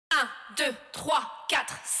2, 3, 4,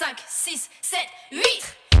 5, 6, 7,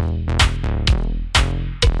 huîtres.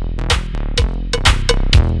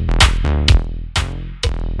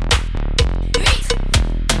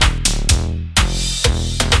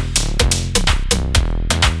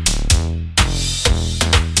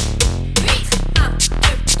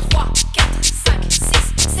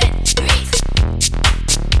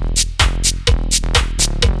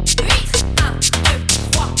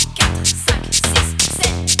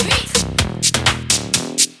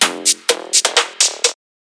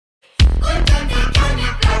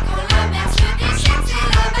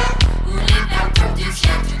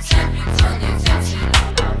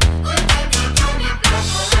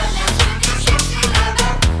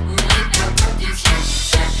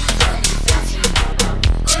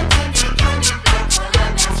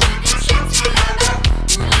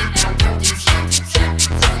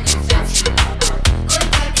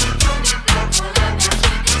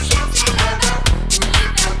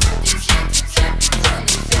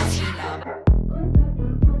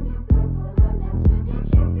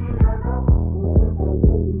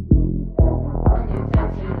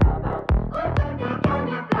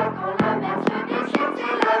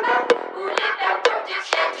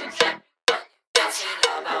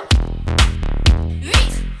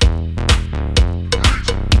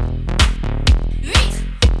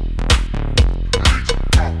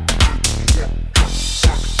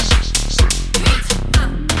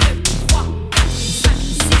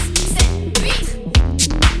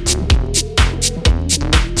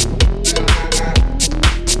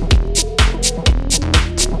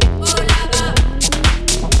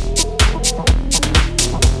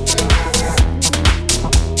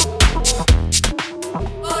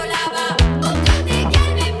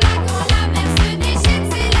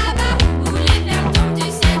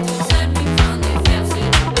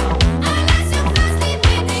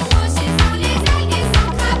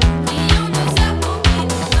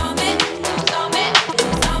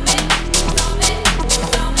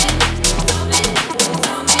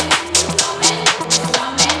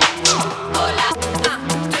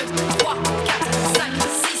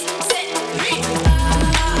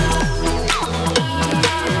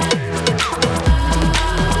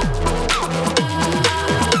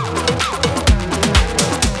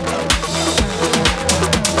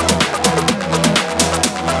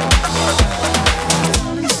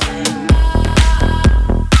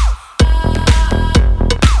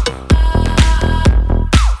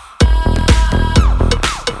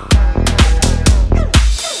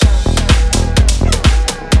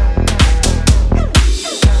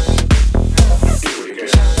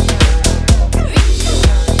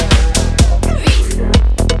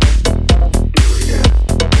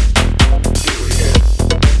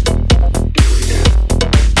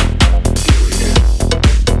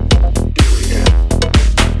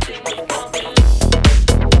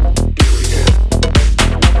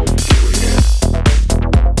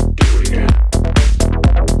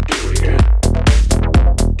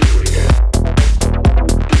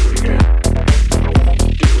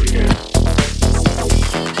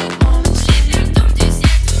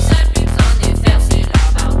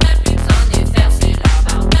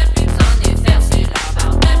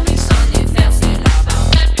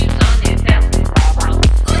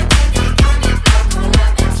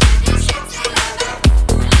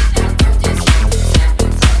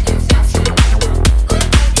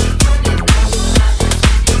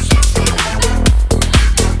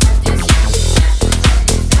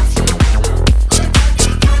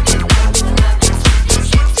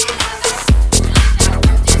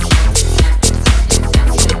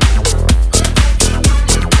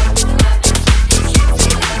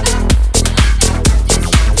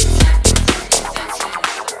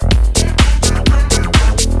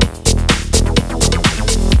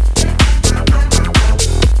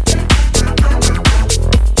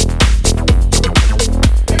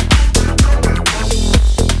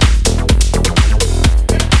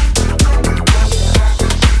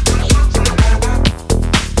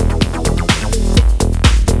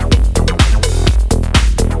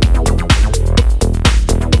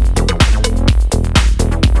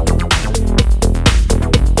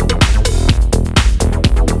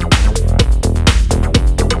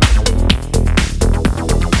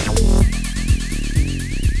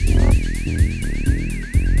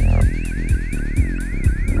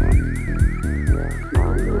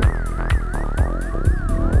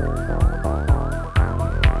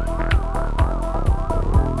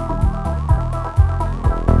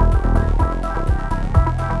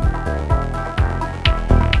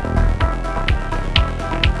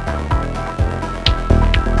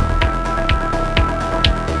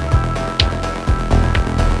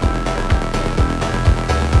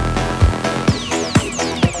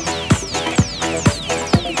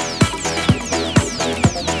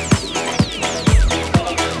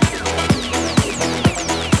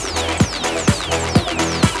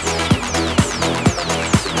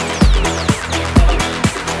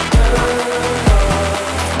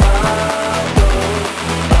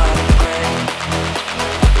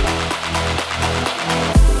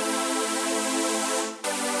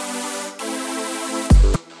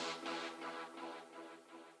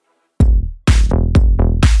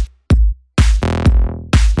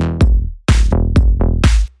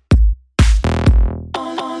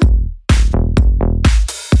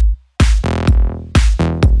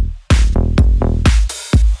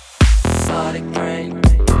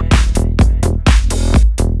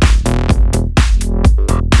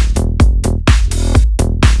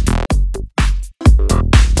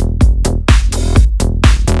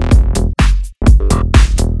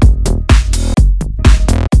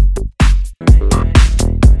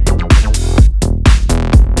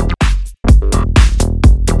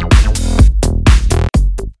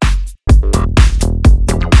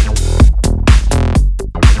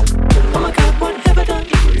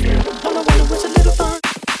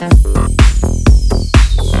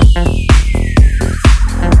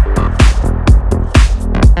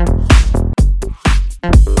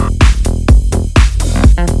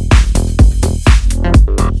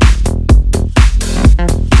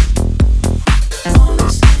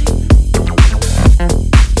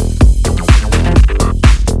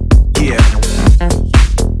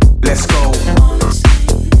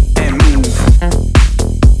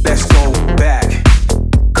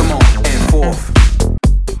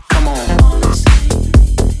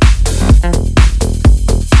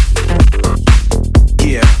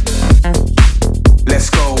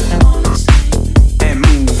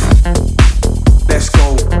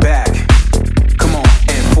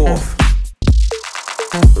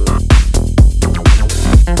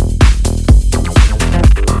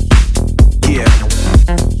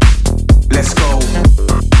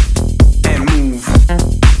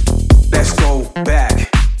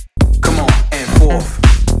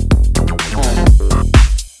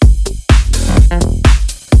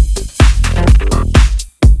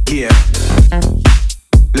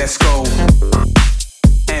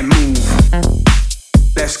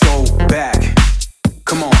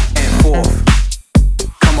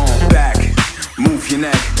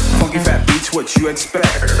 you expect?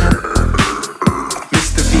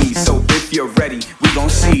 Mr. V, so if you're ready, we gon'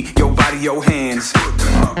 see your body, your hands.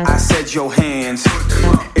 I said your hands.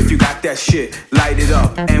 If you got that shit, light it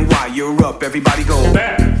up. And while you're up, everybody go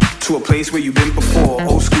back to a place where you've been before.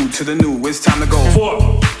 Old school to the new, it's time to go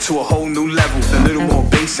to a whole new level. A little more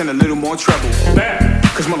bass and a little more treble.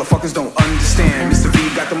 Cause motherfuckers don't understand. Mr.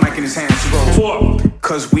 V got the mic in his hands, so go.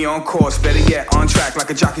 Cause we on course, better yet on track, like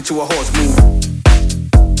a jockey to a horse. Move.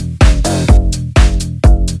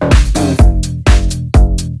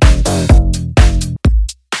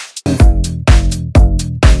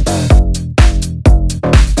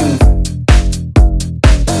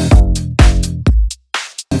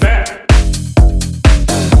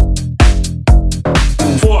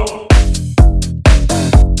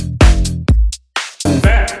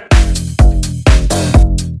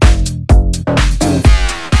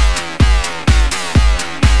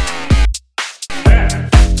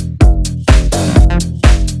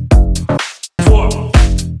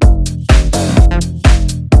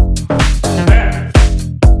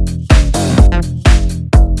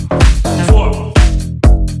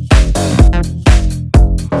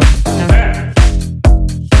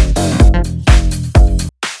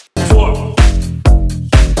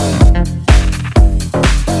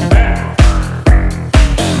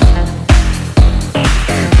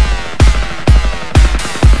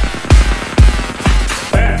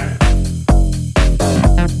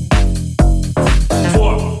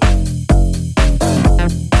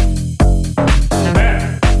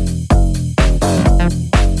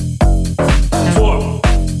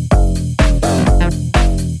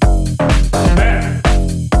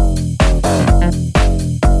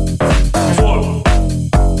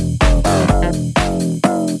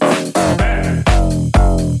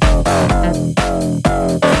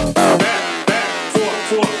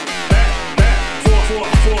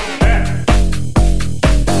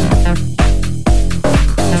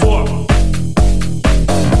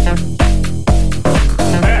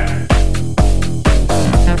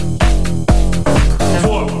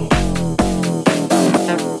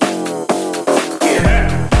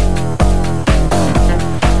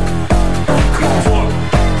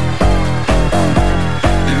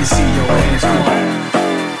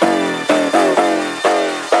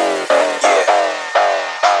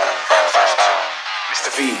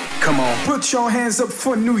 Put your hands up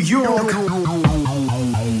for New York.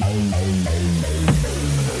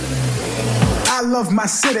 I love my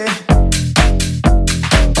city.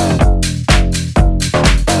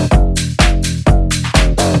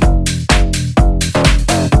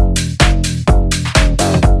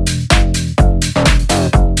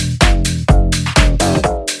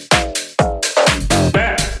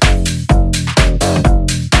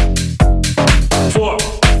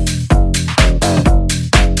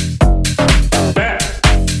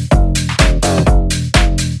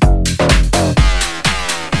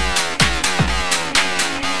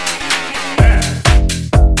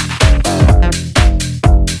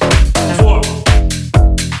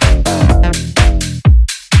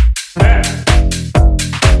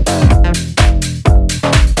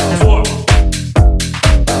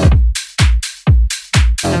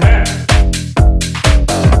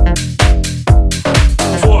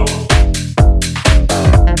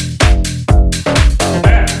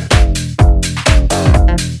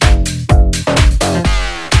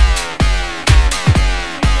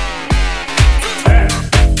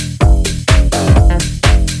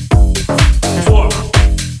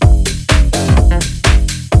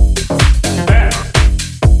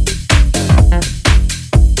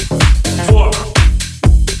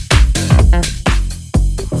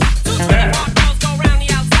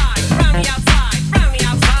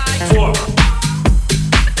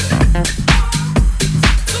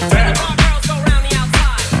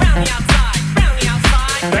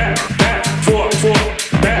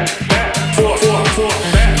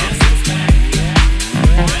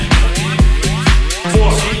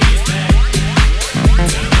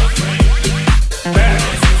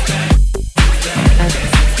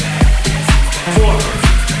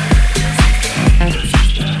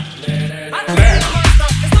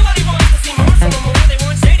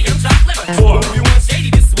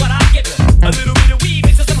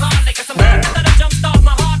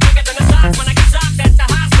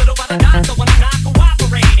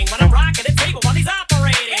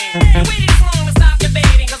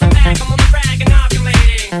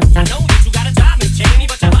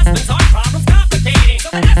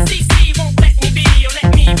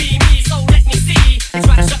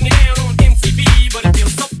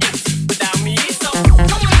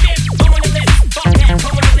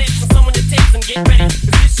 Get ready, 'cause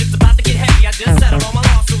this shit's about to get heavy. I just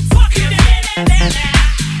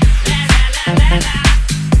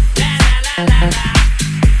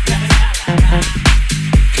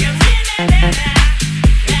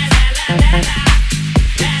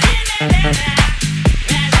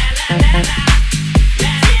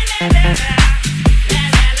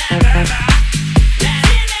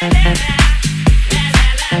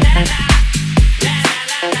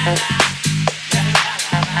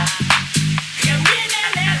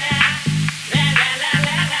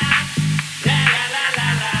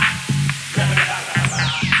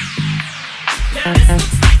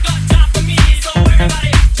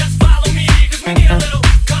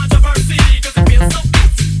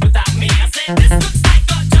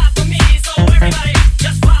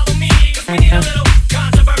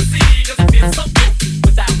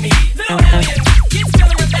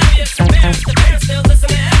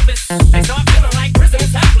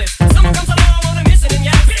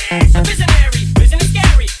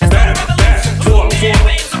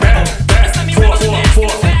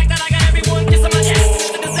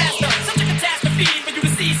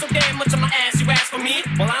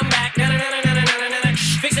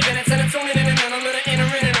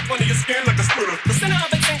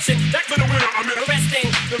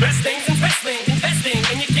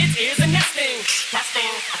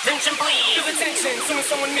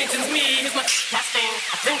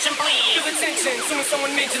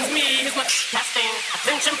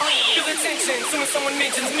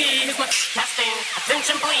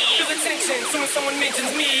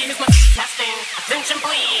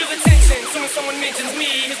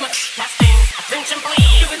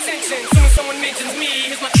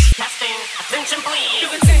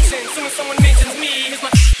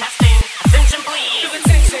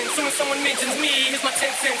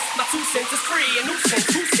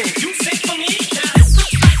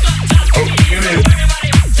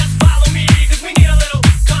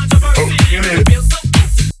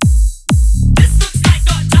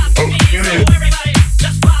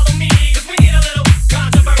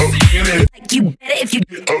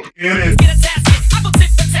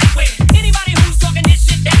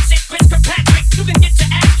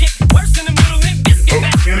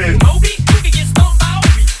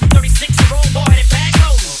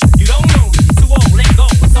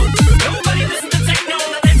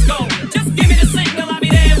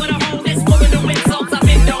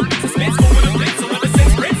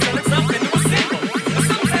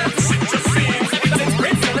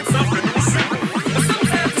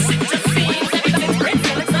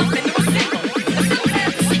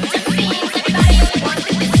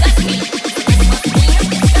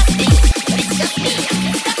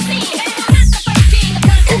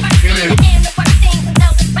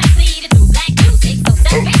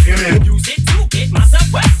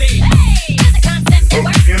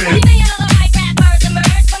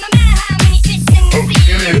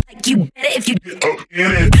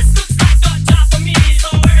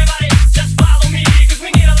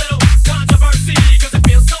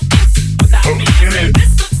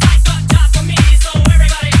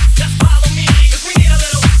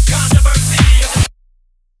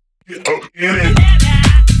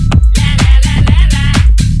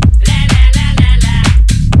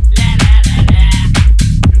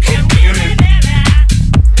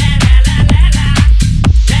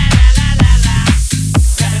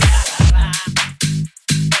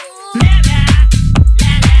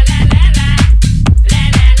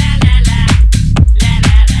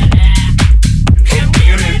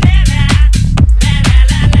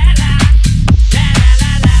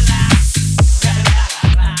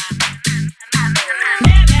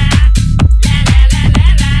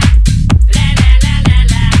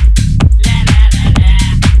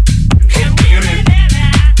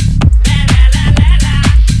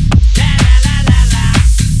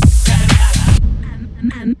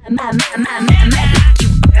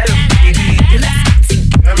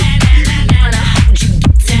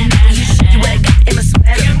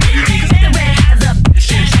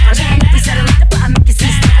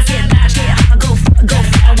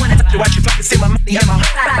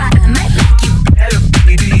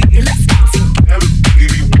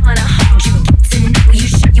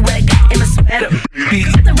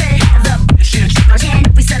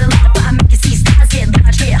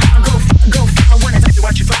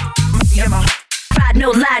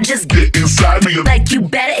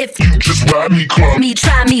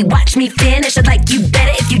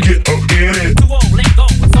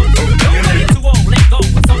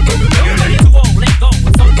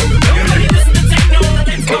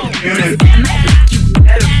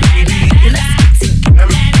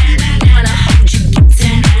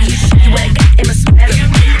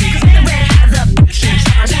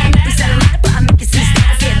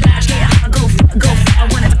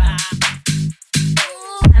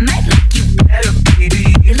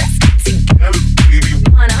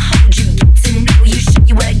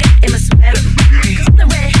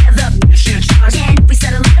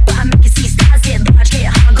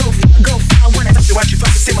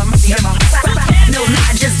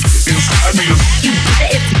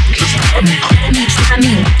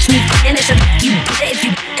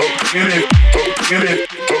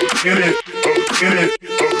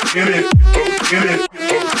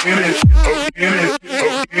Get it.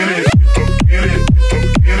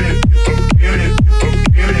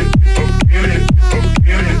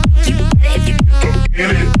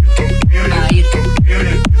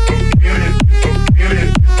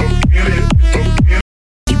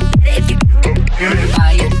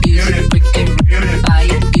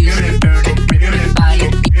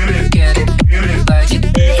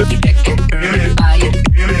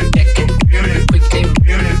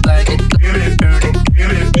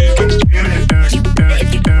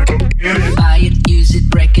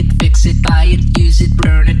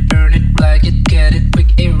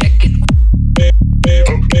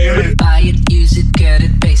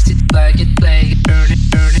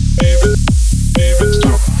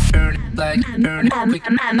 plug it, burn it, quick,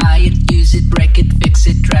 buy it, use it, break it, fix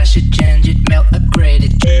it, trash it, change it, melt, upgrade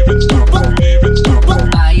it, leave it, stop, leave it, stop,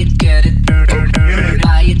 buy it, get it, burn it,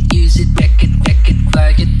 buy it, use it, check it,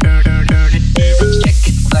 plug it, burn it, leave it, check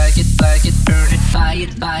it, plug it, burn it,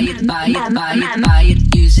 buy it, buy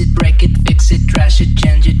it, use it, break it, fix it, trash it,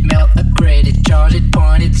 change it, melt, upgrade it, charge it,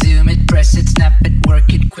 point it, zoom it, press it, snap it,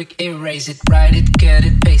 work it, quick, erase it, write it, cut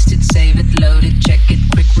it, paste it, save it, load it, check it,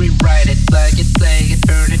 quick, rewrite it, plug it, play it,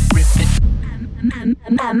 burn it, rip it,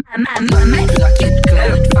 lock it,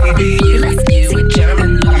 code it, find it, view it, jump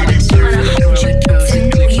and load it, serve it, scroll it, pose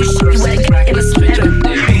it, click it, cross it, crack it, switch, undo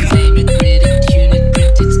it, save it, read it, tune it,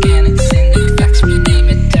 print it, scan it, send it, fax, rename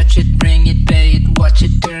it, touch it, bring it, pay it, watch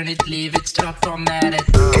it, turn it, leave it, stop, format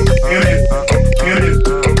it.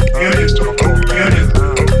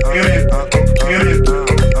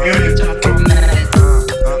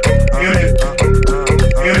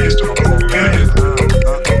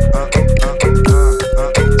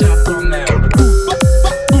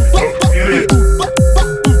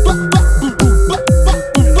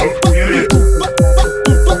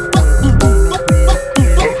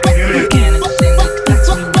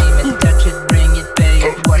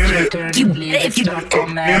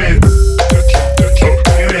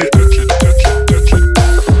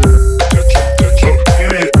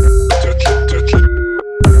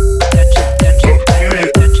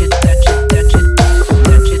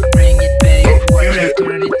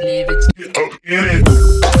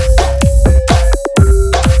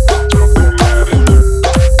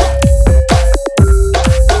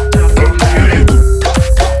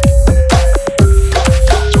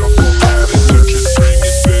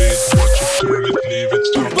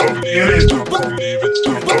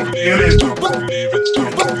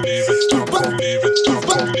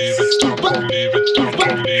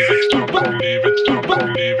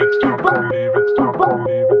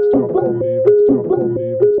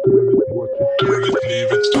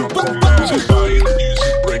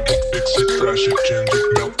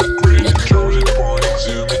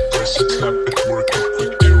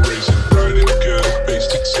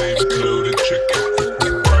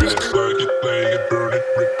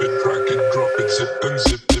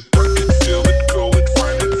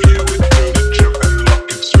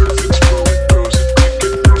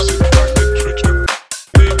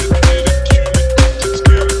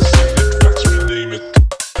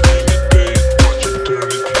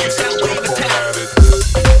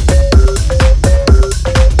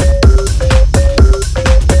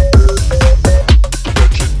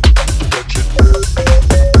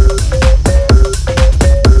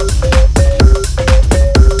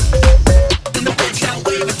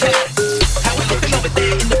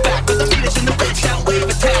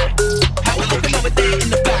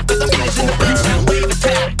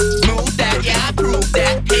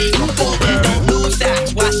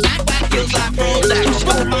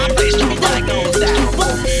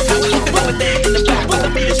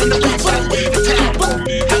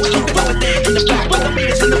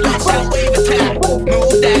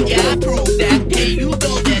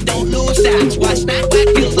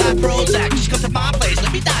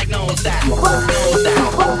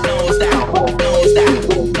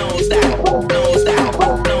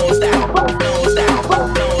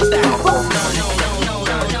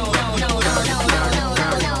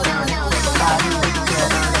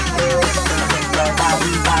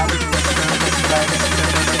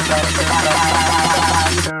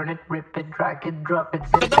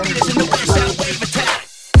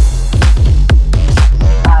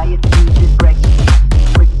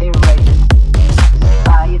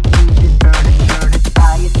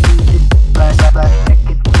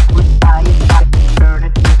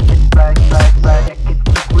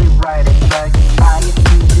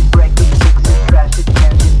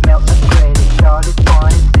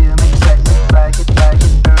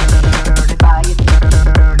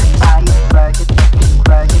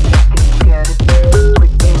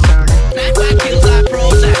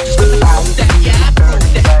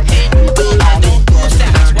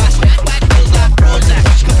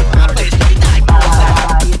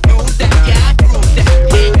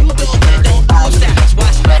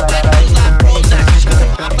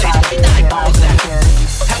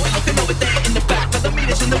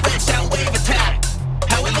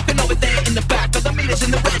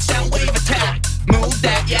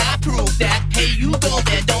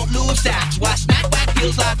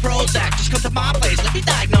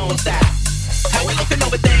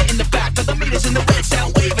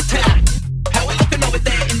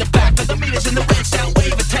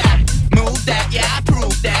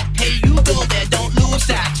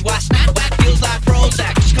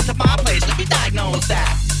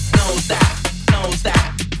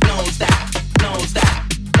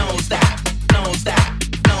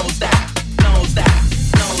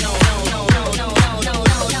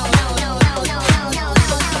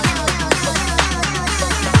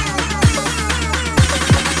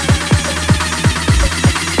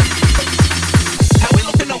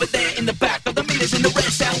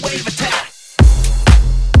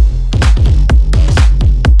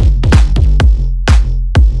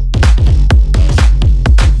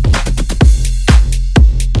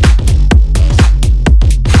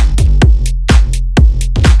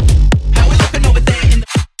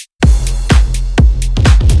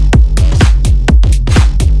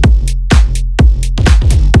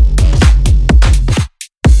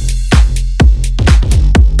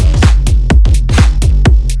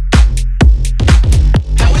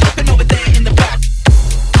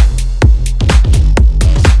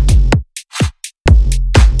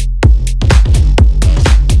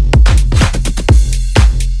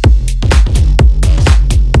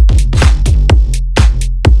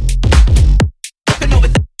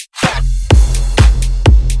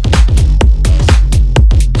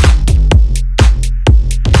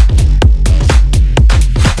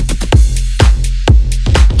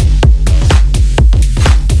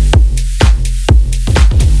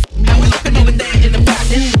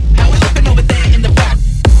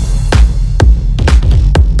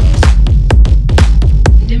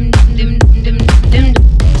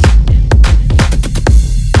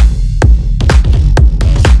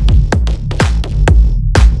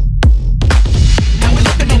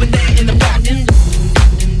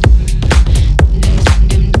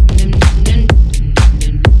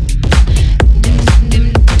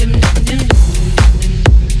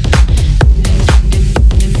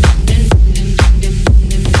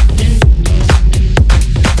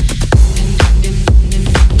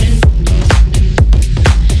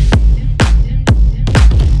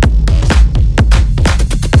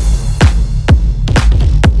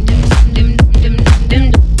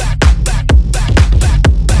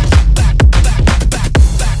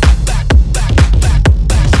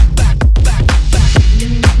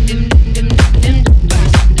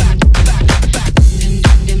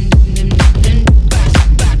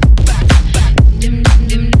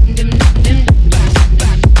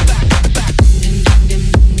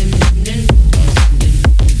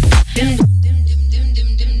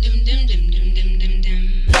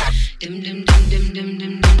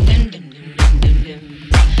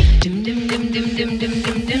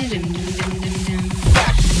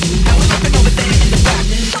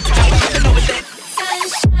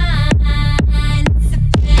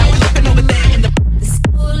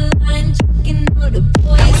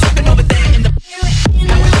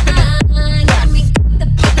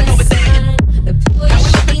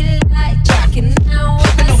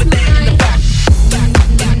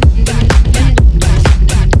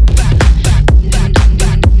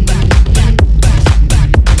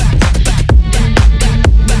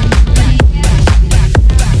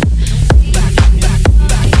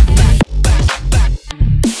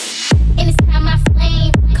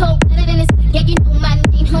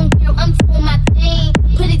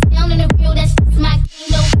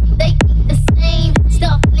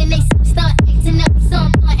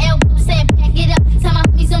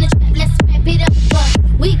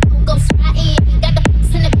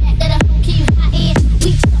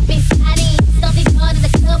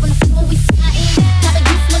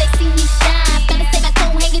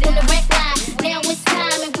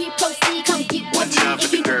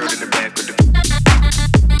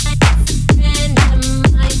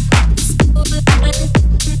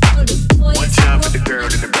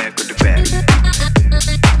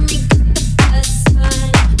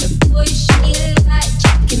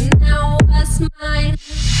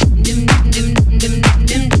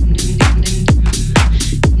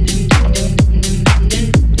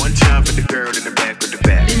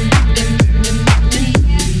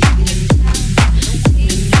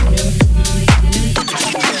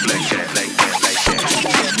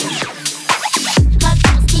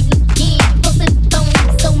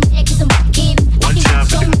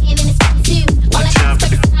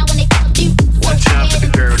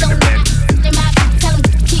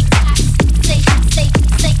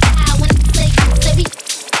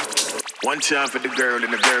 time for the girl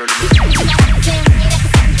and the girl and the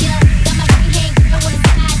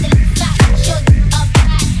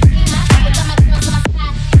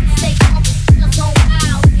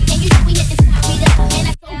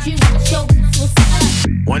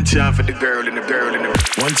one time for the girl and the girl and the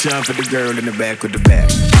one time for the girl in the back with the back.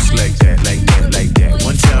 Just like that, like that, like that.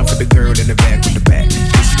 One time for the girl in the back with the back.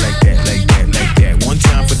 Just like that, like that, like that. One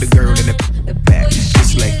time for the girl in the back.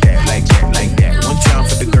 Just like that, like that, like that. One time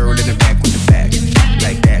for the girl in the back with the back.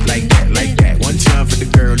 Like that, like that, like that. One time for the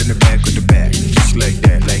girl in the back with the back. Just like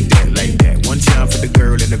that, like that, like that. One time for the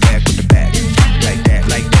girl in the back with the back. Like that,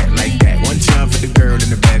 like that, like that. One time for the girl in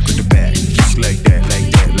the back with the back. Just like that,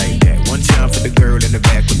 like that, like that. One time for the girl in the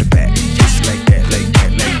back with the back. Just like that, like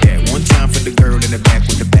that, like that. One time for the girl in the back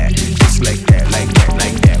with the back. Just like that, like that,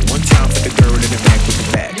 like that. One time for the girl in the back with the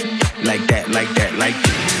back. Like that, like that, like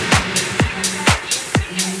that.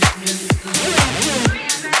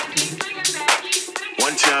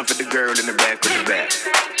 One time for the girl in the back with the back.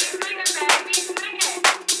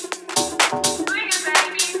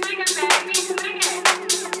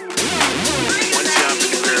 One time for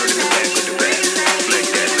the girl in the back with the back. Like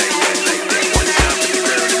that, like that, like that. One time for the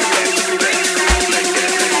girl in the back with the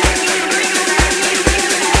back.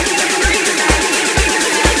 Like that, like that, like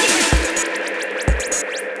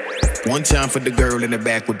that. One time for the girl in the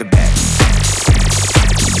back with the back.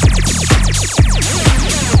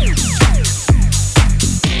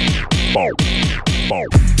 Ball, ball.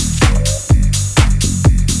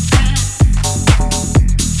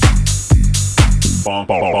 Ball,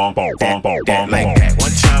 ball, ball, ball, ball, ball, ball, like that.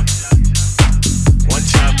 One time,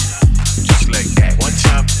 just like that. One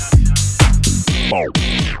time, ball,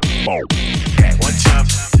 ball. That one time,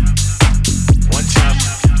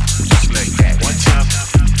 just like that. One time,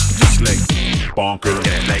 just like bonker,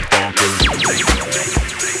 that like bonker.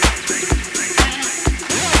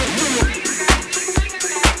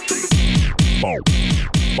 Ball,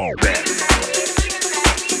 ball, back.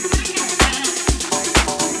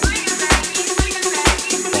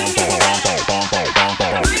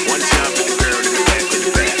 One time for the girl in the back with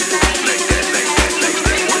the back. Like that, like that, like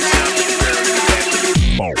that. One time for the girl in the back with the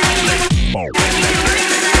ball, like ball, like that.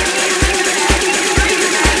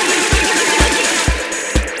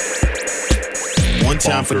 One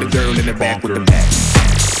time for the girl in the back with the back.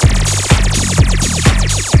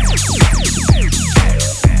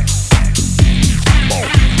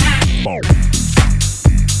 Ball.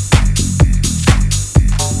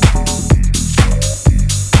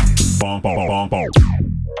 Ball, ball, ball, ball.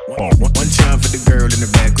 One time for the girl in the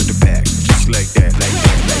back with the back. Just like that, like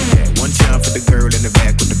that, like that. One time for the girl in the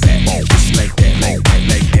back with the back. Just like that, like that,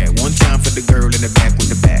 like that. One time for the girl in the back with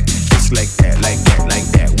the back. Just like that, like that, like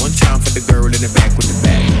that. One time for the girl in the back with the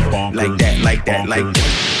back. Like that, like that, like that.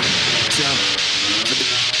 Jump for the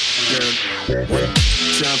girl. One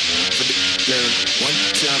jump for the girl. One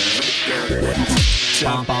jump for the girl. One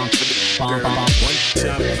jump for the girl. One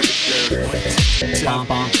jump for the girl. One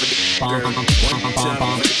jump for the girl.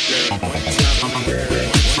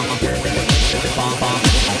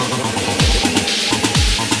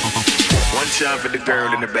 One time for the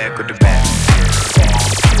girl in the back with the back.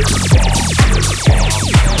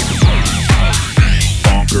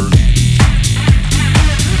 Bonkers.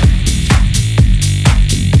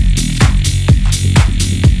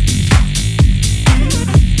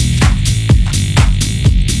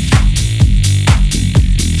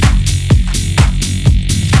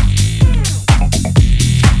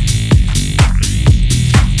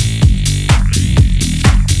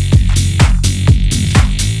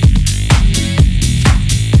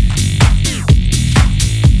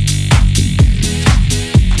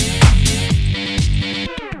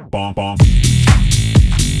 Bom, bom.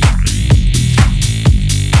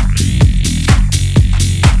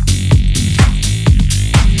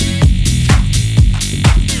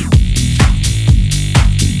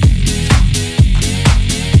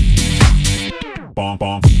 Bom,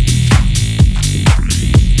 bom.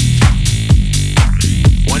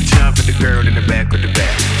 One time for the girl in the back with the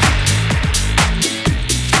back.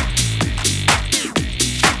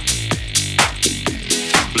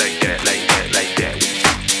 Like that, like that, like that.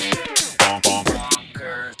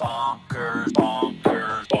 Bonkers, bonkers,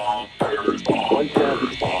 bonkers, bonkers,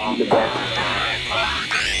 bonkers, bonkers.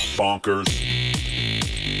 Bonkers.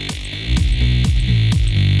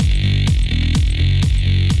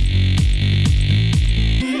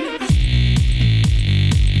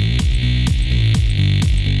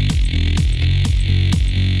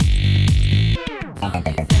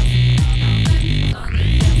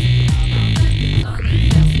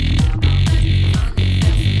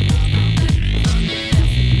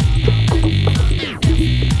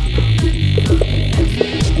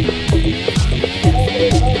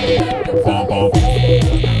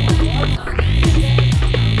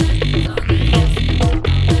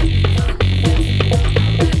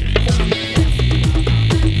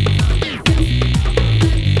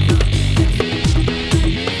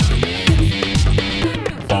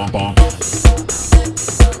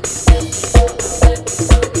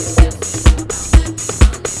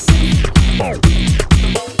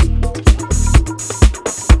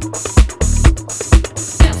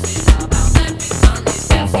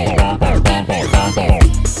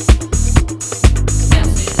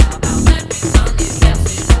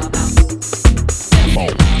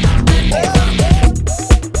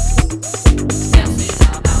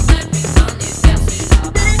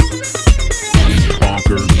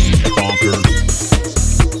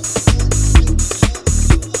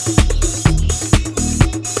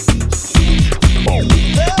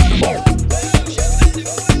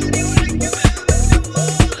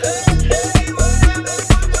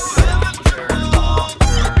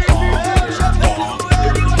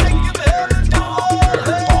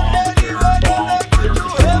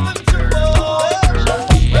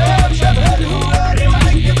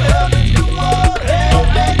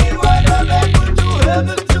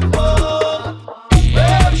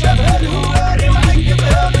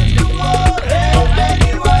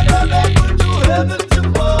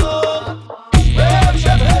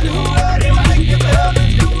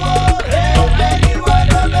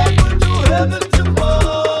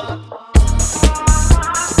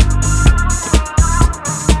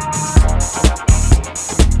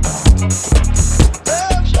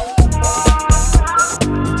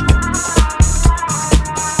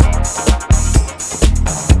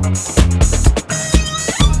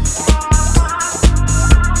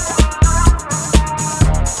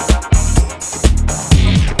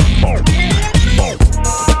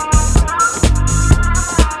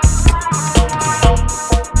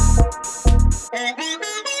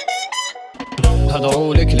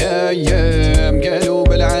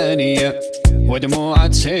 ودموع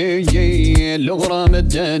تسيل الغرام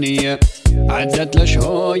الدانية. عدت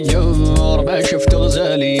الشهور ما شفت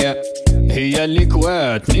غزالية، هي اللي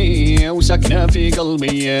كواتني وسكنة في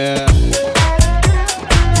قلبي.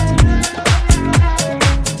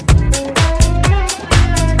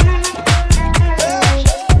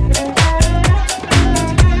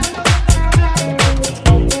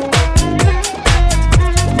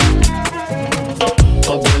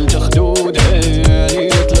 قبلت خدودها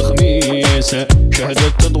ليلة الخميس،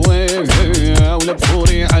 شهدت تضويها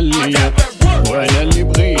ولبخوري عليا، وانا اللي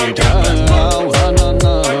بغيتها وهنا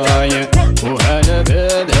ناي وهنا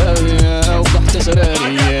بدها وضحت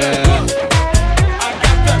سرارية.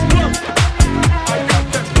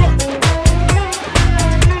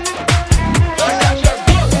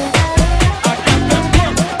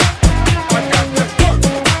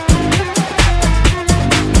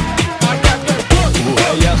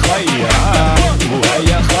 وهي خيرة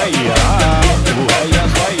وهي خيرة وهي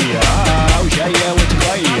خيرة وجاية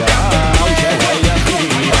وتغيرة وجاية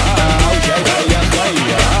خيرة وجاية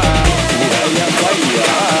خيرة وهي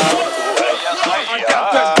خيرة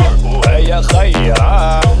وهي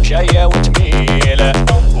خيرة جاية وتميل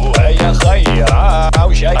وهي خيرة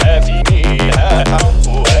وجاية في ميلها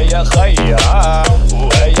وهي خيرة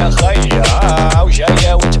وهي خيرة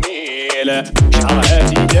وجاية وتميل. شعرها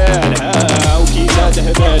في دالها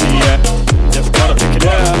وكيساتها بالية، تفكر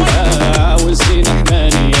بكلامها والزين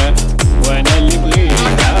حمانية، وانا اللي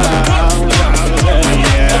بغيتها وجعر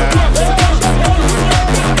بالية.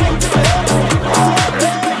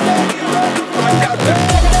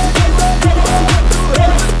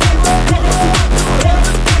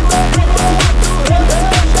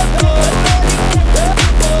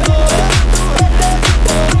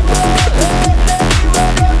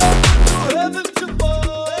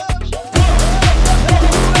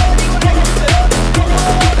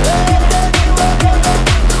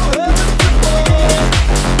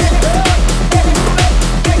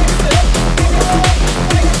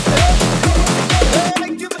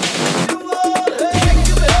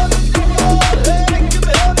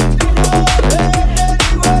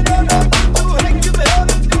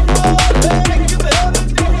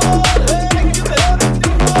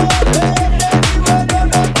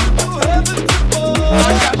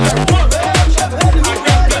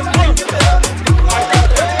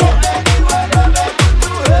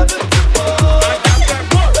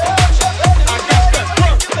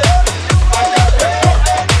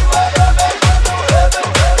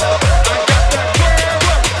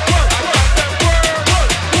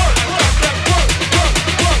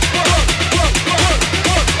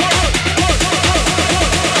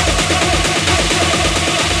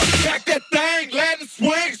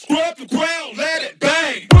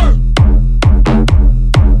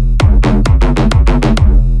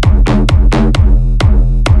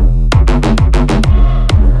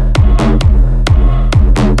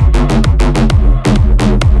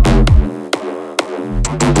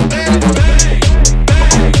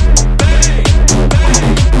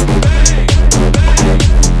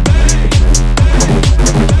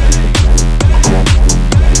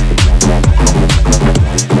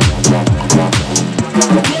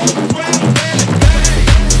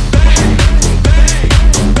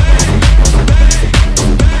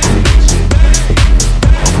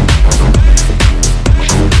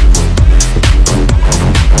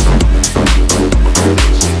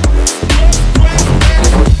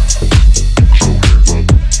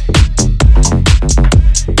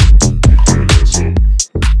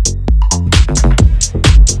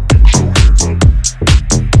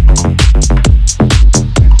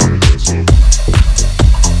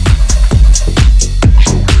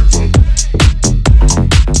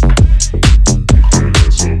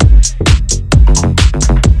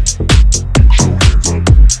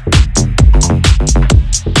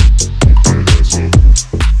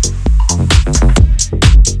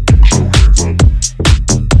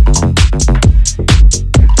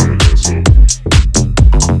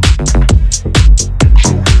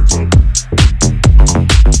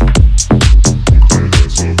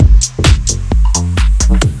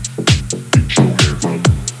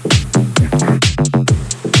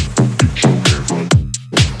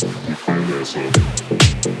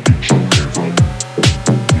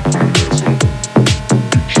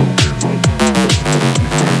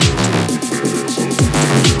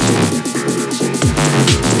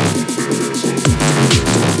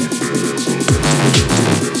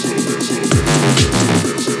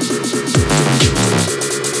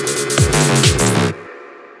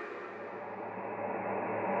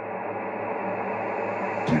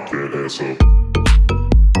 Put that ass up.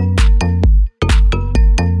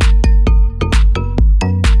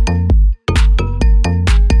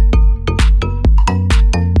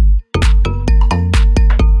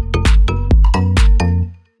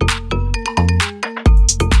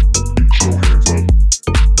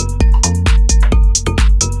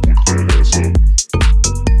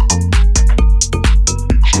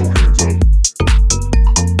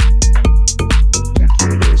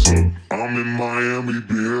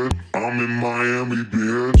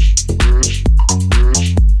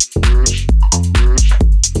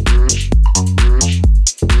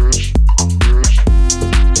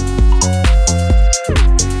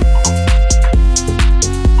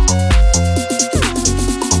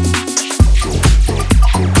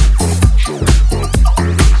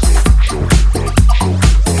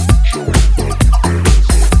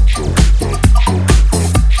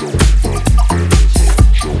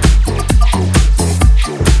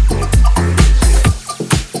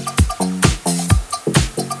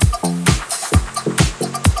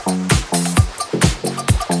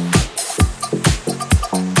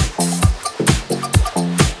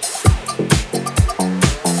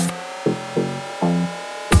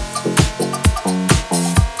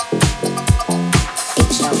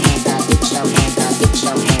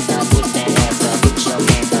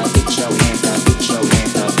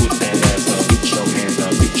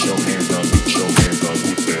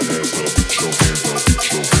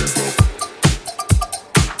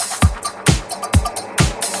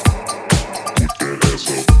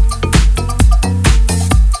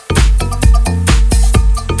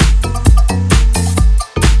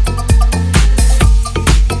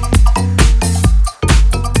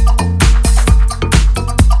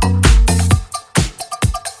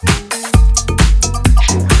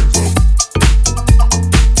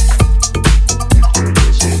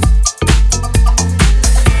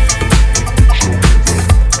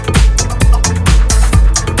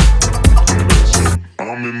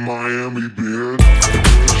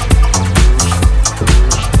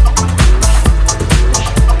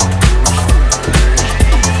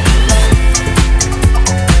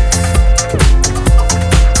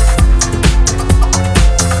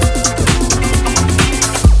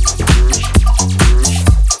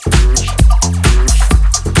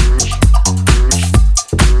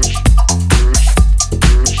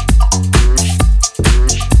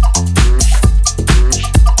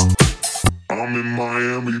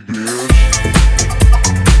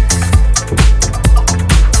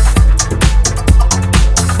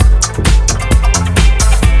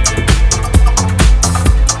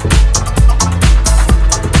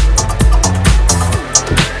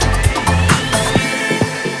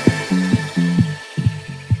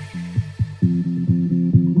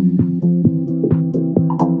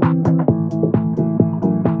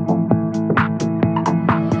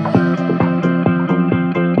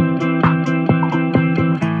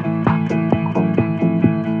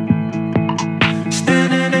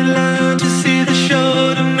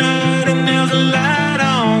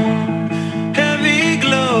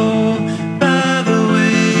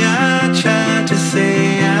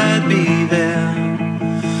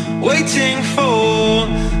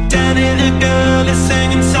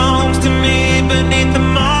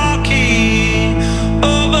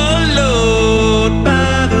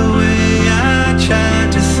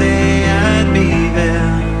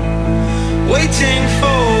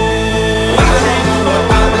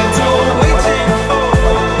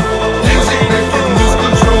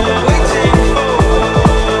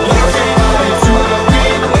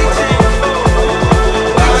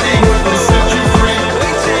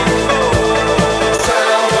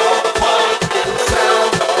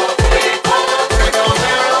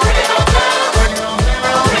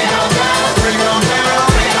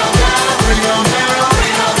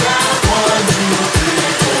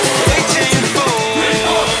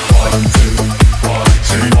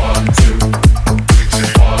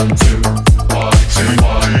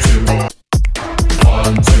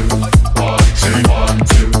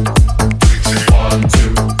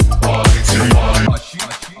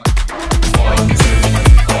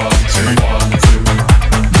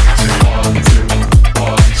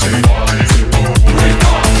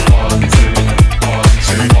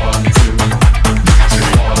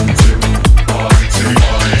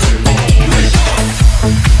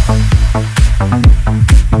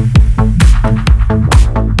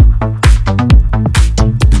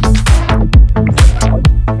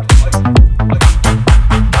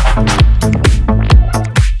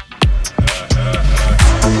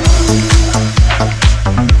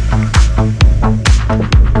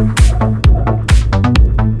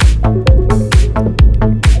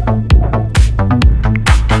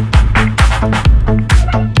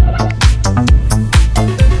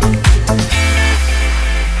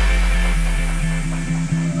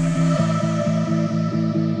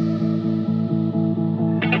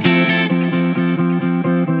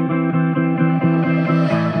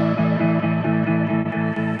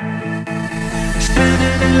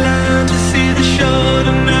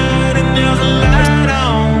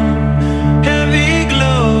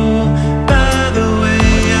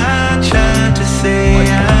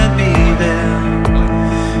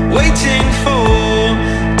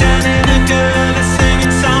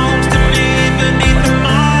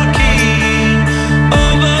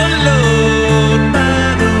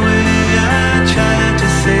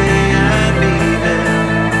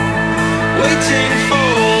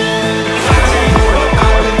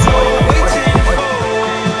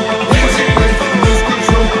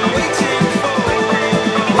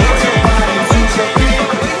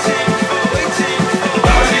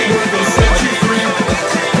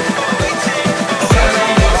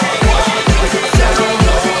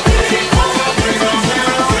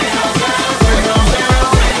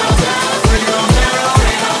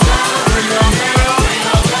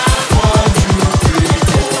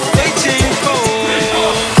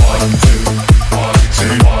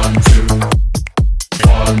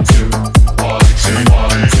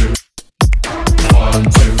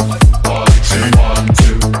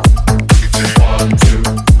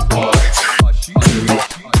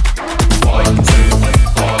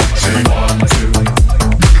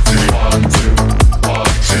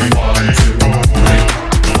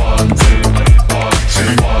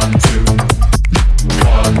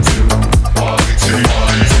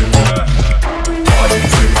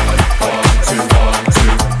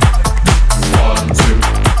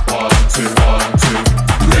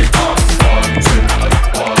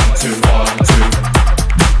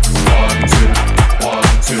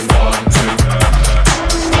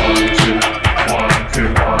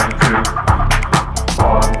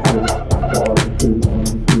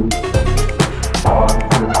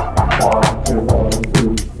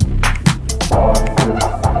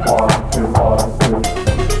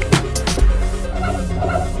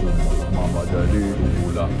 Dali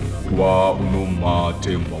Ula Toi Unuma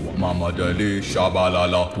Timba wa Mama Dali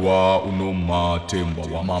Shabalala Toi Unuma Timba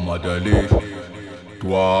wa Mama Dali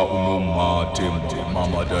Toi Unuma Timba wa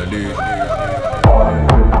Mama Dali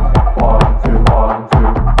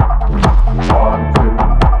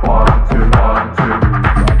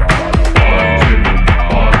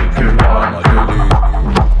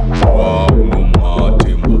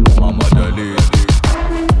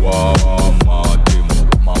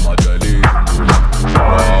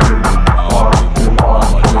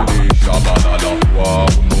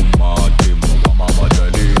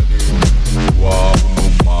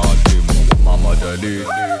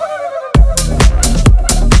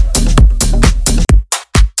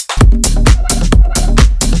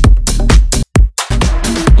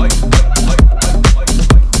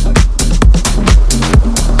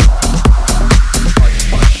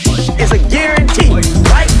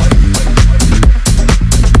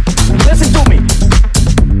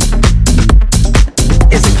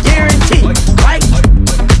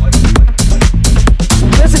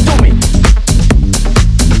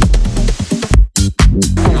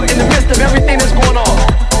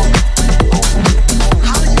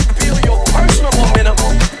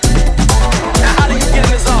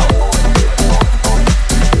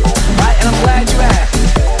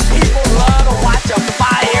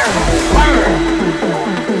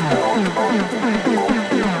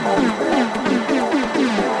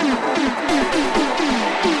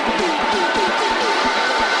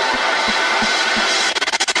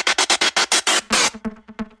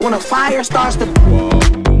When a fire starts to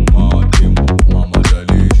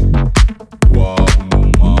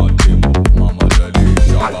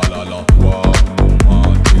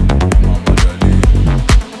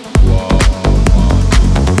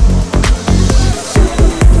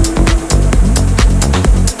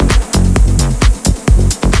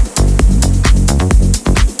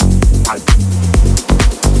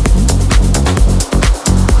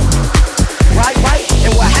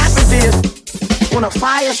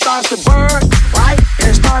starts to burn, right? And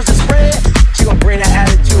it starts to spread, she gon' bring that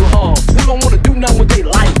attitude home. Who don't wanna do nothing with their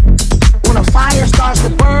life? When a fire starts to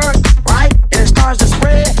burn, right? And it starts to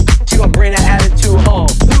spread, she gon' bring that attitude home.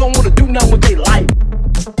 Who don't wanna do nothing with their life?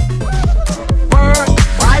 Burn,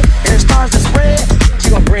 right? And it starts to spread, she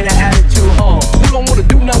gon' bring that attitude home. Who don't wanna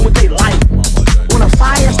do nothing with their life? When a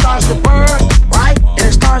fire starts to burn, right? And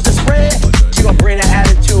it starts to spread, she gon' bring that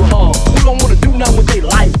attitude home. Who don't wanna do nothing with their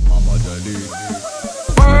life?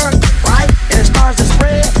 To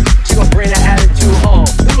spread, she gon' bring that attitude home.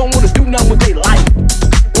 Who don't wanna do nothing with their life?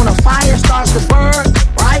 When a fire starts to burn,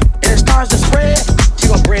 right, and it starts to spread, she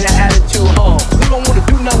gon' bring that attitude home. Who don't wanna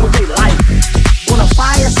do nothing with their life? When a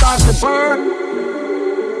fire starts to burn.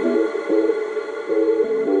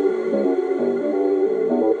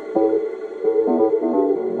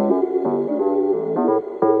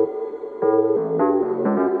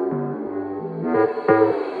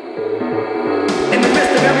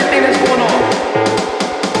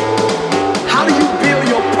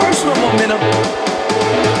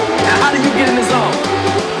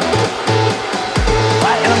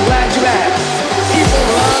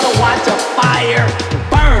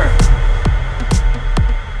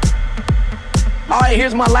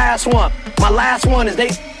 Here's my last one. My last one is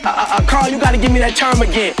Carl, you gotta give me that term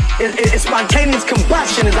again. It's spontaneous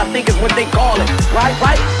combustion, I think is what they call it. Right?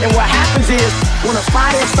 And what happens is, when a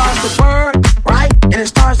fire starts to burn, right? And it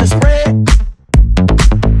starts to spread.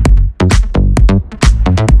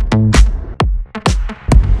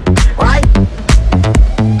 Right?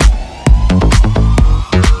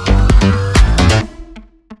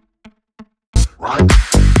 Right?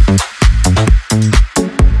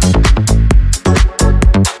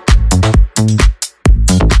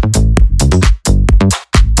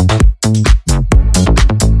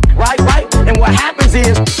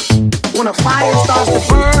 When a fire starts to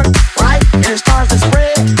burn, right, and it starts to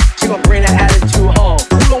spread, she gon' bring that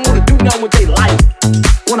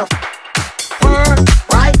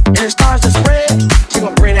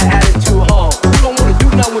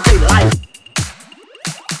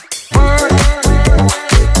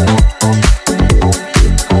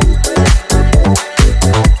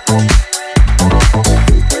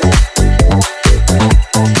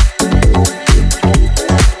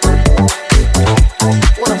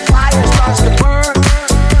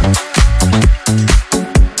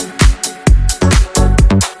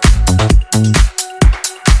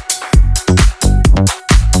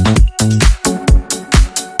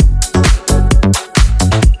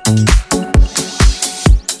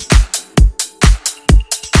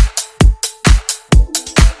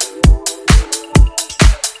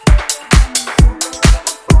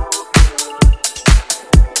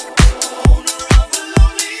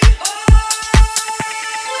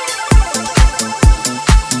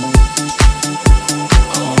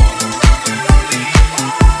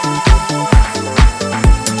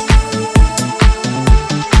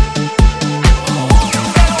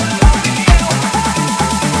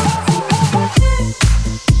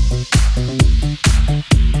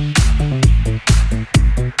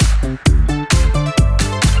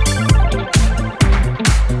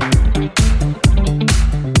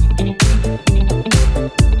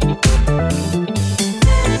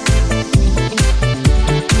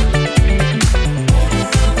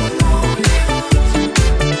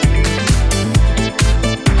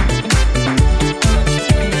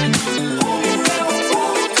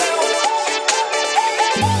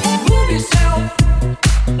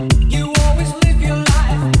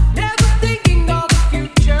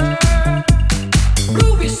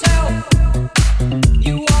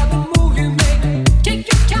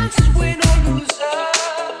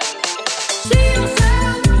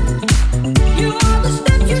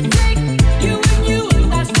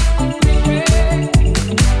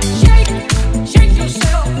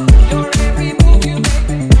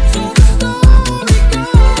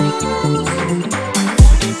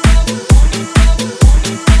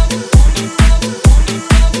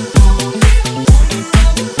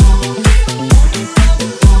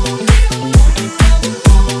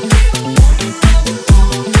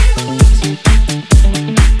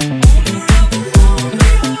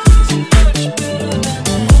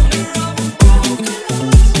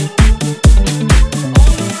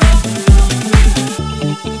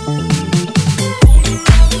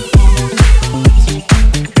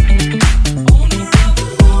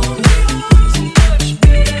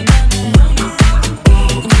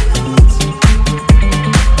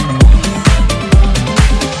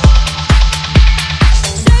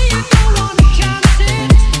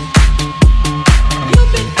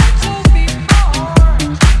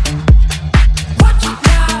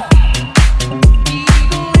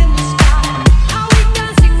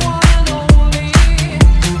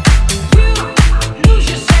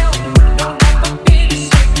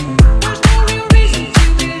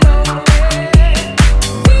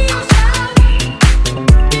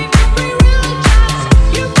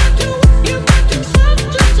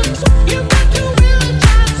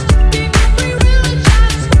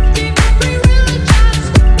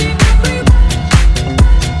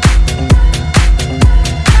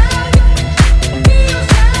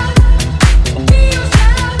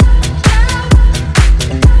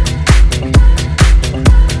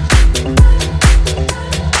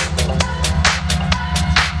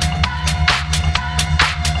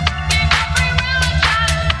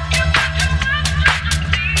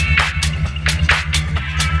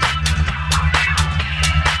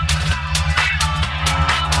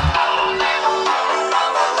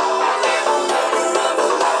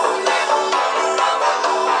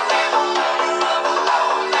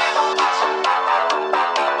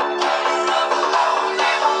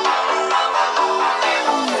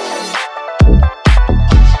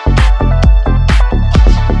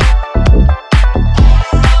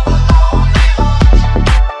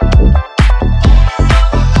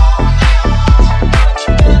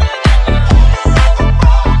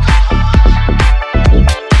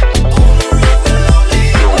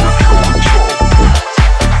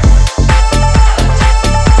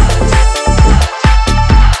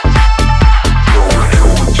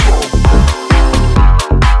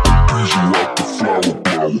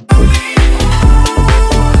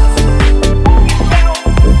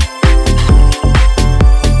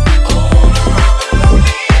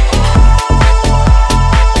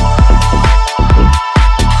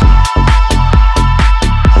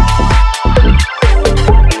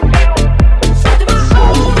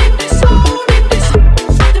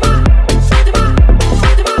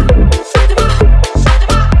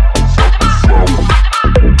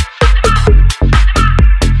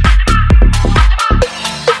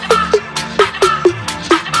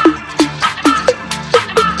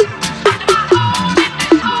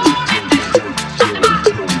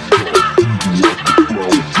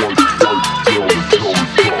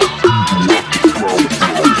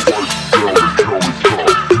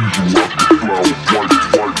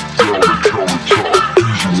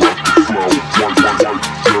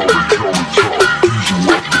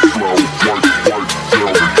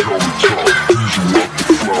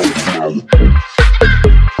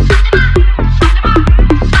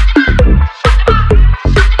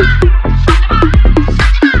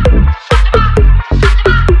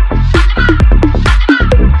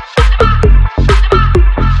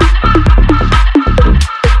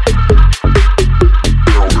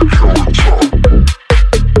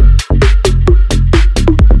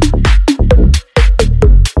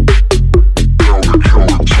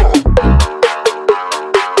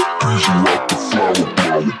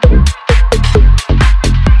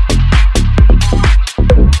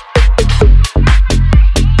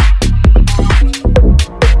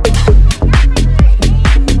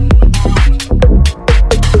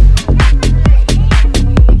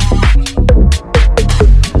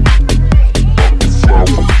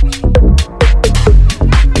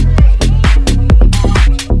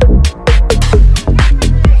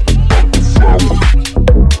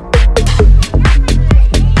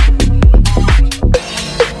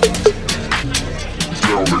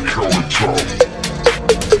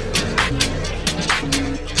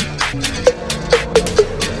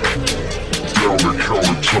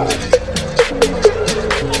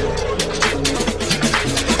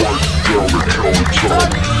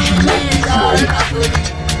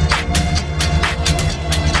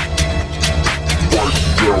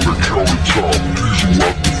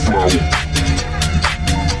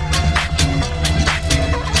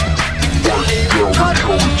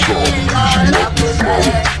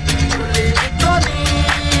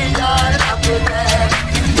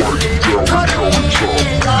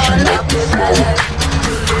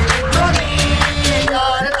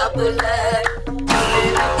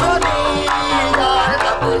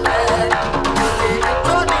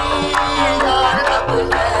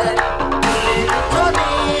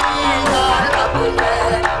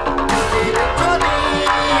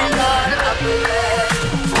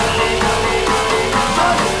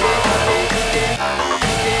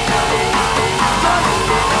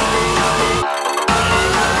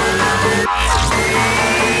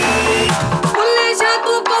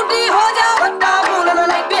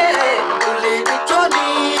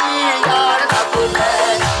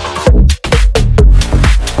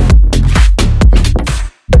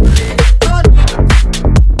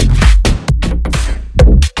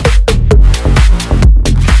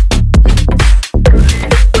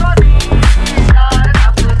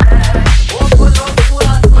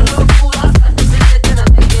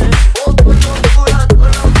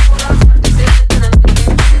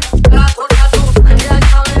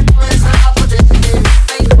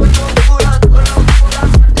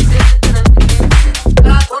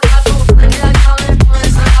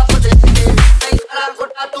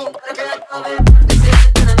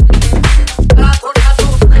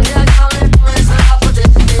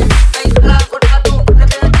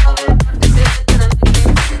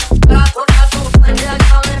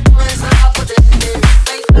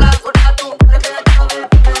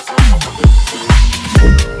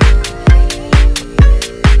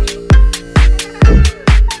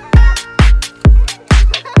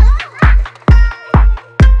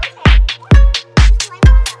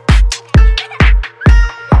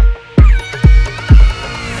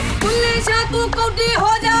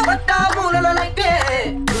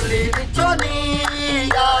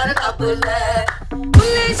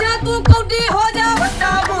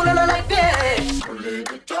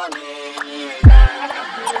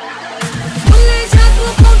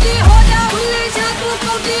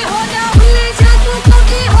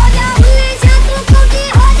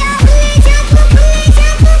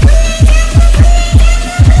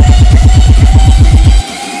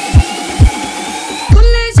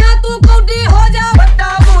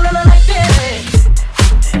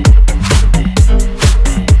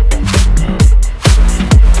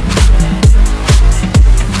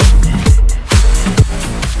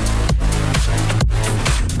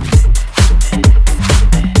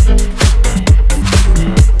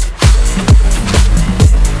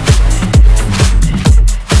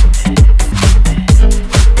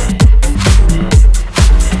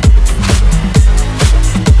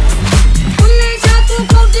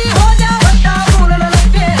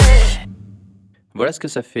Voilà ce que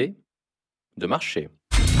ça fait de marcher.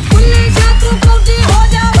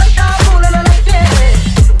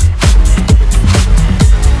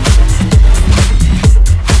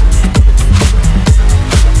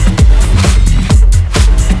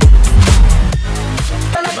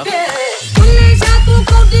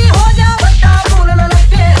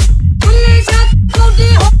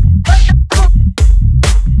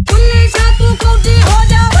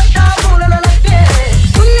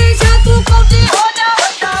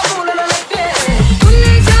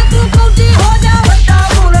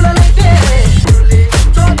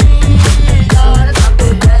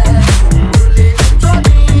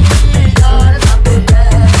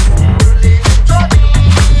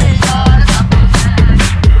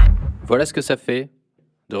 Voilà ce que ça fait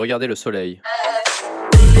de regarder le soleil.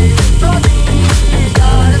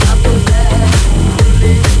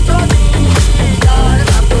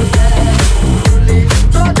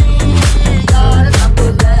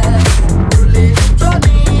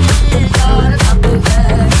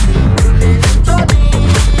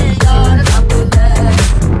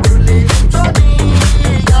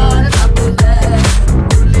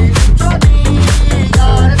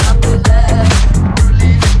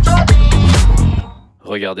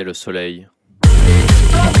 Regardez le soleil.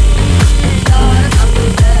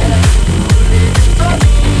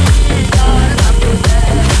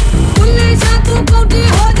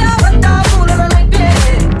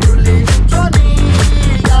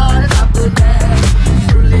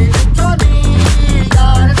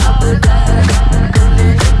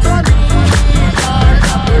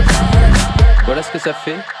 Voilà ce que ça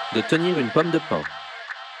fait de tenir une pomme de pin.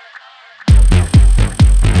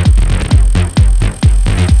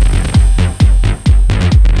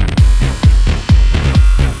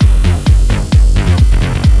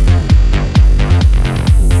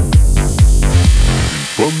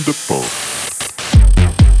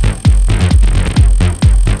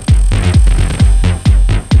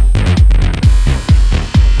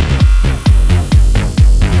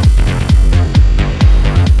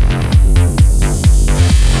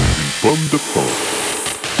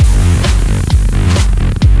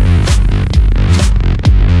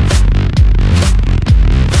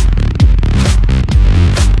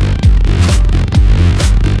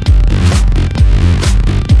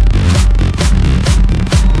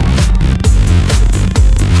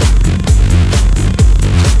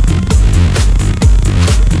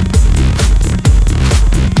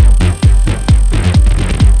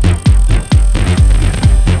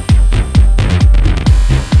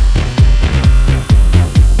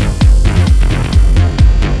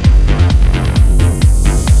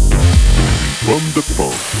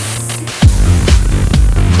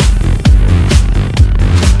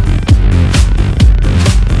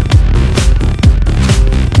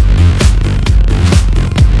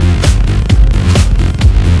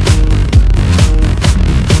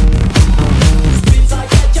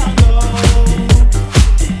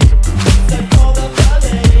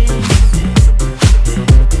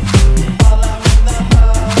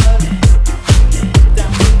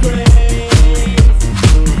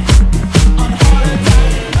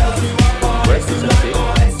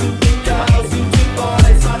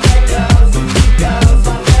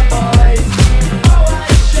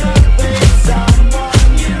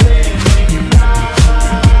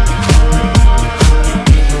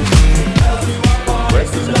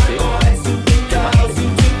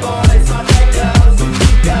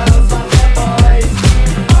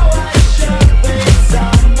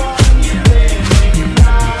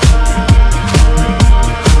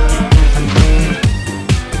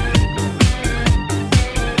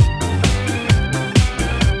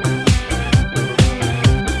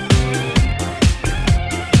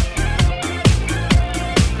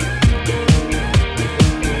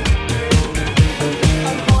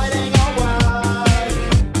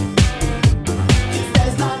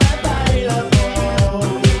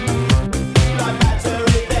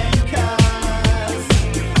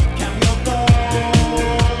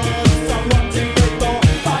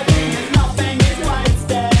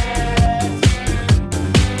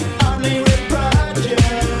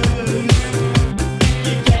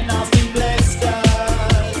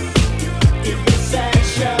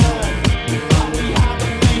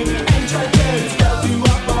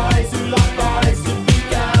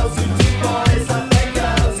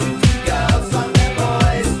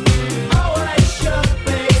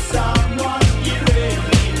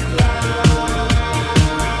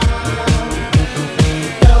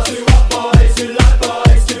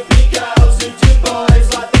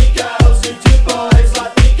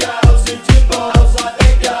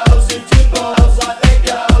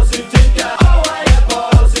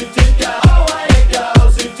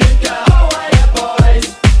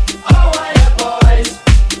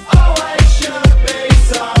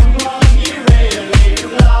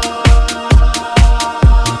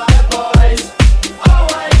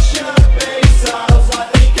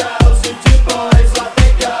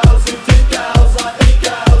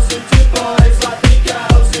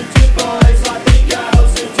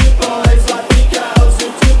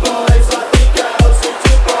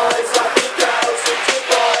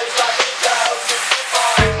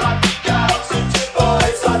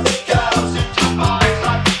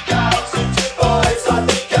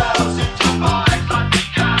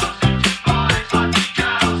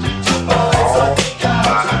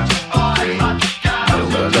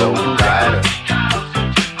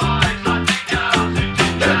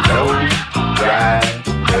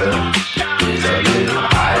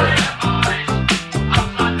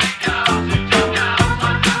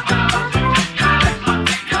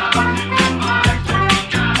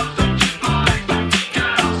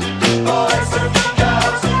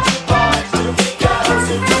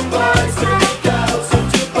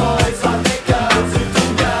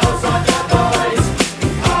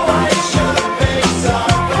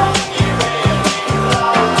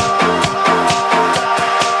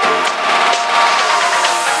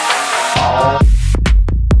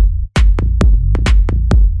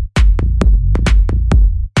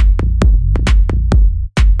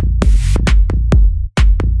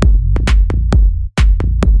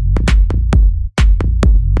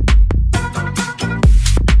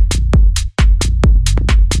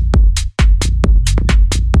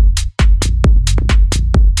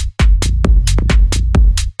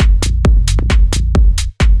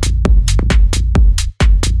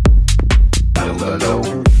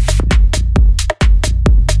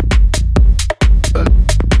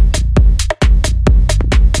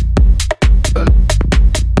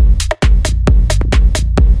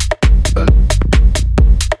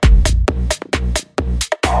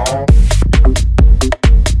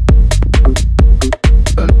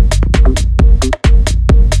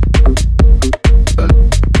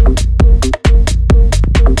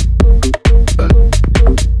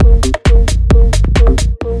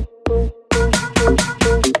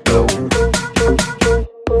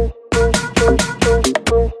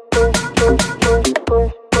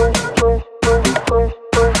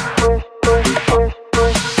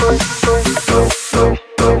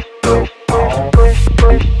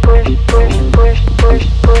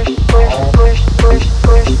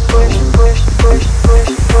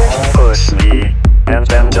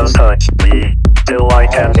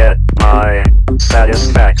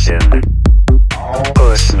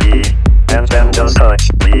 me, and then just touch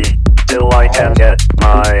me, till I can get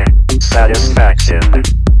my satisfaction.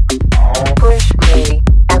 Push me,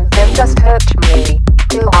 and then just touch me,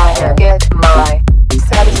 till I can get my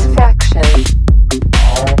satisfaction.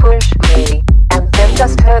 Push me, and then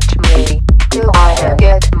just touch me, till I can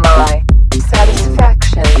get my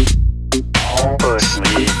satisfaction. Push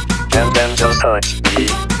me, and then just touch me,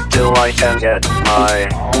 till I can get my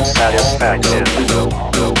satisfaction.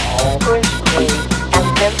 Push me,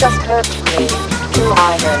 and then just touch me, till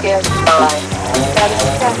I can get my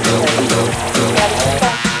satisfaction.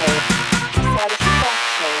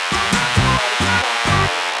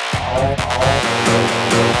 Satisfaction.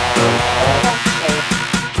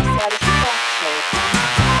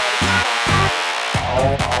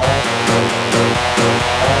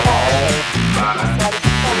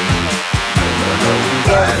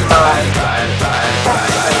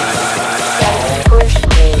 Push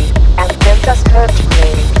me, and then just hurt me,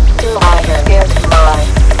 till I can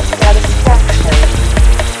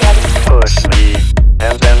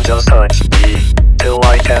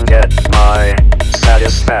get my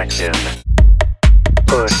satisfaction.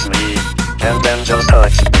 Push me, and then just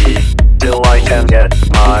touch me, till I can get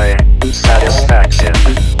my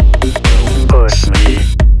satisfaction. Push me,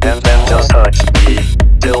 and then just touch me,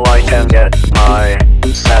 till I can get my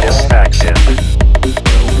satisfaction.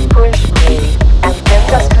 Push me, and then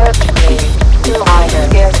just touch me, till I can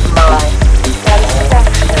get my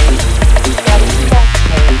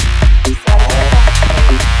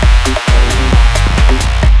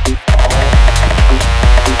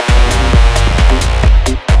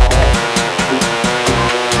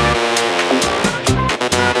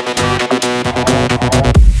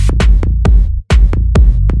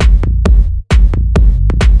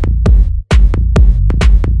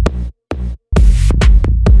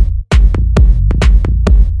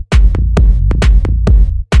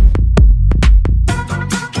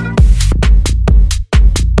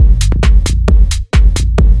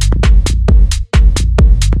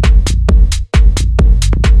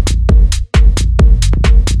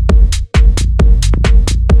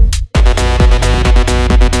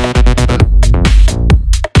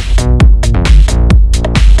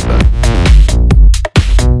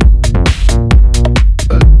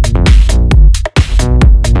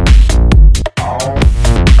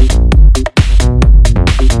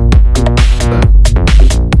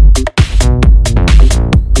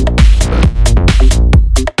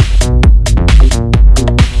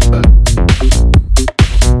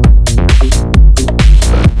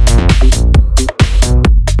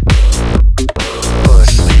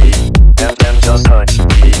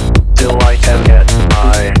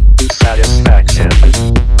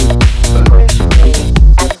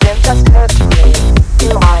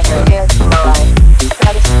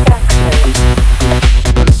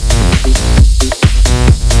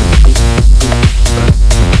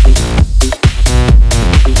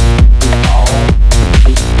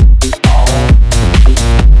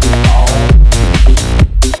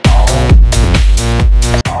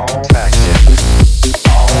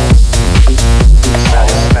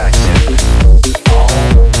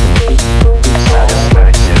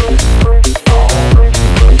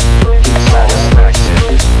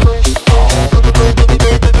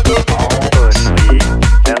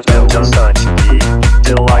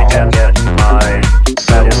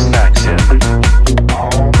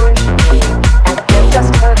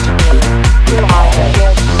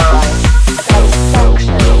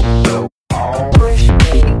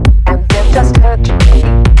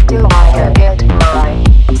Push me, and then just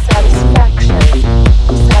hurt me, till I can get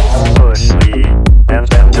my satisfaction.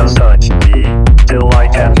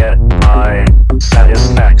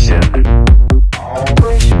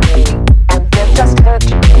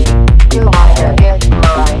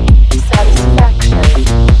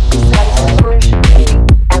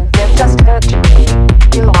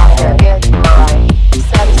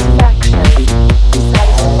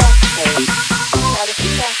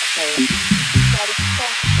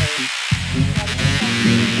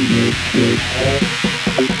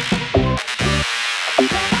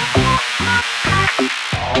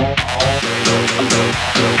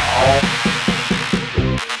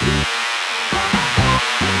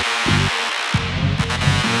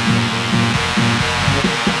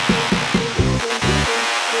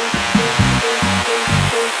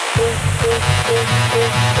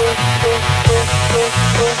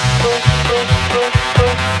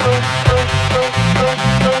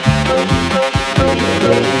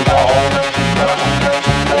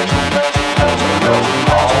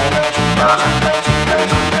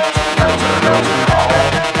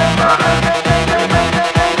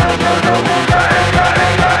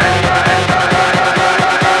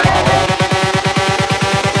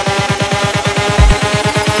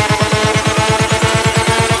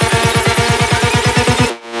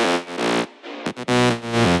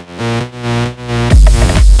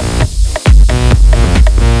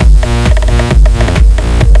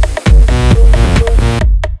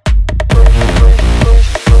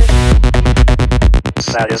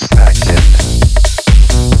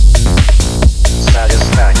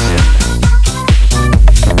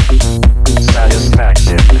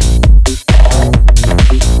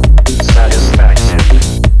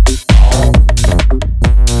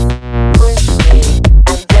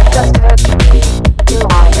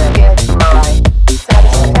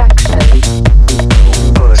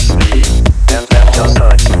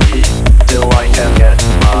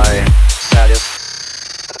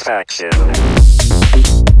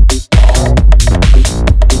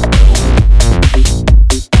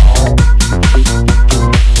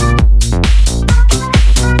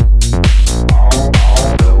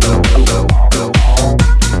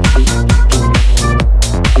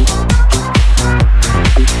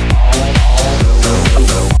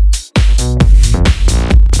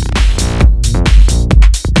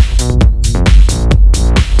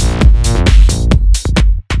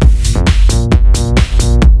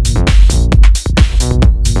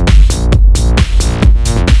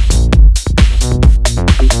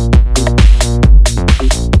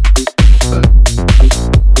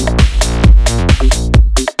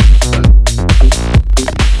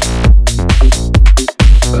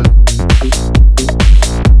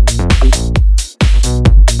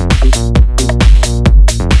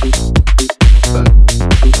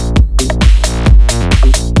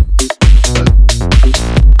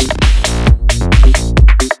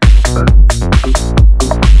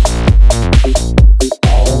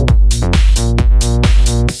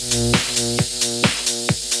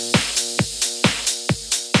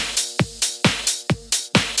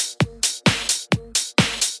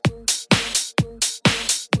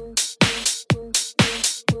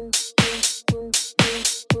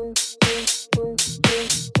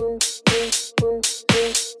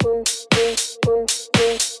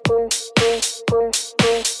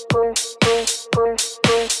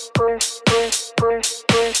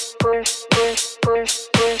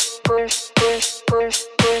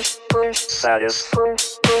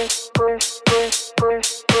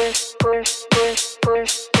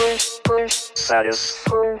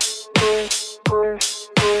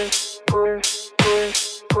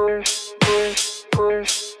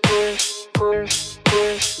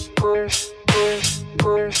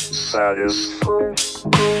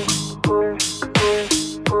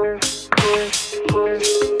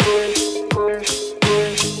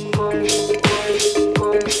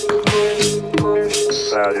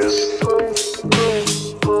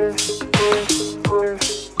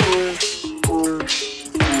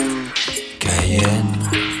 Kyem,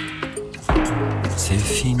 c'est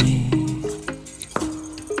fini.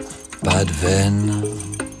 Pas de veine,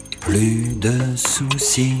 plus de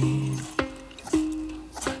soucis.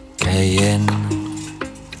 Kyem,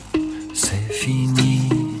 c'est fini.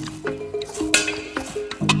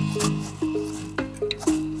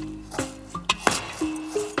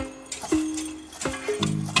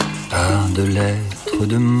 Pas de lettre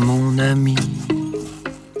de mon ami.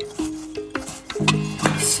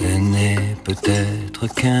 Ce n'est peut-être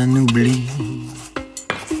qu'un oubli.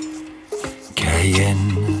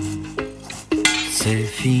 Kyem, c'est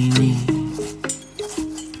fini.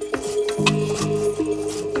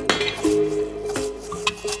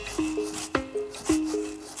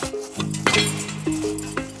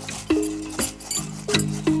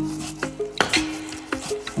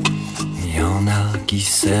 Il y en a qui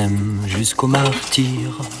s'aiment jusqu'au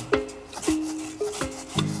martyre.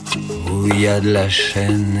 Où il y a de la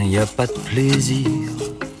chaîne, il n'y a pas de plaisir.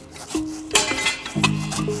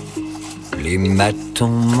 Les matons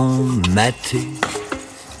m'ont maté.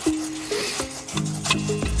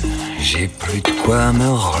 J'ai plus de quoi me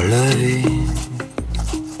relever.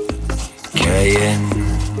 Kyem,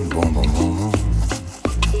 bon bon bon bon.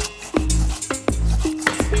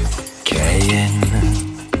 Kyem,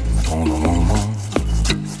 bon bon bon bon.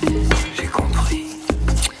 J'ai compris.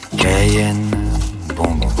 Kyem,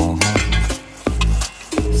 bon bon bon bon.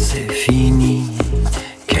 C'est fini.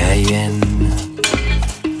 Kyem.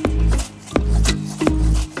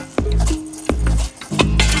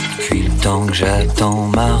 Depuis le temps que j'attends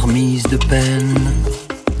ma remise de peine,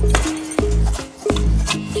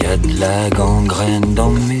 y a de la gangrène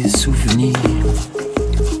dans mes souvenirs.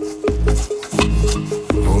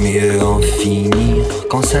 Vaut mieux en finir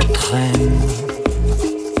quand ça traîne.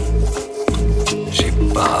 J'ai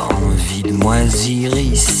pas envie de moisir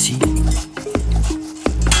ici.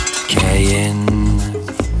 Kyem,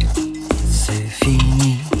 c'est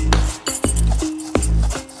fini.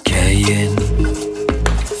 Kyem,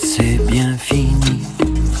 c'est bien fini.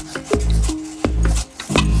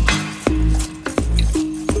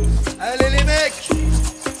 Allez les mecs,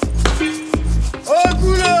 au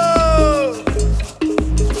boulot!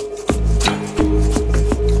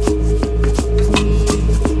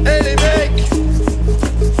 Eh les mecs,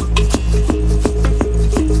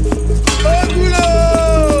 au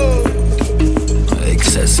boulot! Avec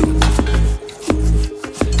sa saute.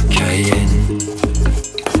 Kyem,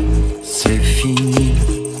 c'est fini.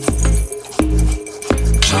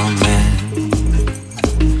 J'emmène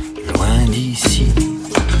loin d'ici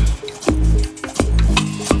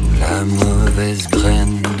la mauvaise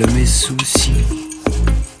graine de mes soucis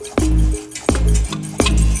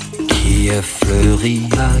qui a fleuri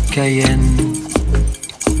à Kyem.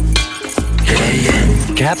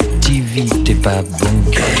 Kyem, captivité pas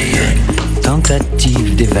bon. Kyem,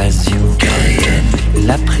 tentative d'évasion. Kyem,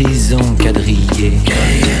 la prison quadrillée.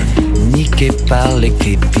 Kyem, niquée par les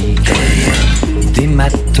képis. Kyem, des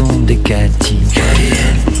matons, des catis.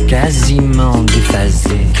 Kyem, quasiment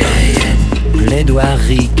déphasés. Kyem,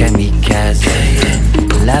 plaidoirie kamikaze.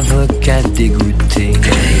 Kyem, l'avocat dégoûté.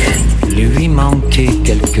 Kyem, lui manquait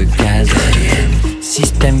quelques cases. Kyem,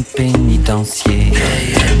 système pénitentiaire.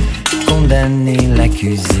 Kyem, condamner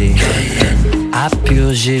l'accusé. Kyem, à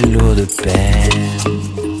purger lourde peine.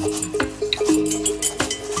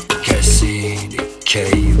 Casser des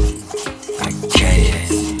cailloux à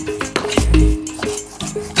Kyem.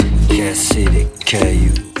 Casser des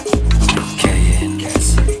cailloux à Kyem.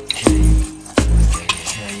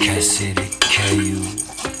 Casser des cailloux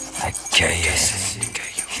à Kyem. Casser des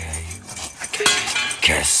cailloux à Kyem.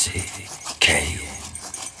 Casser des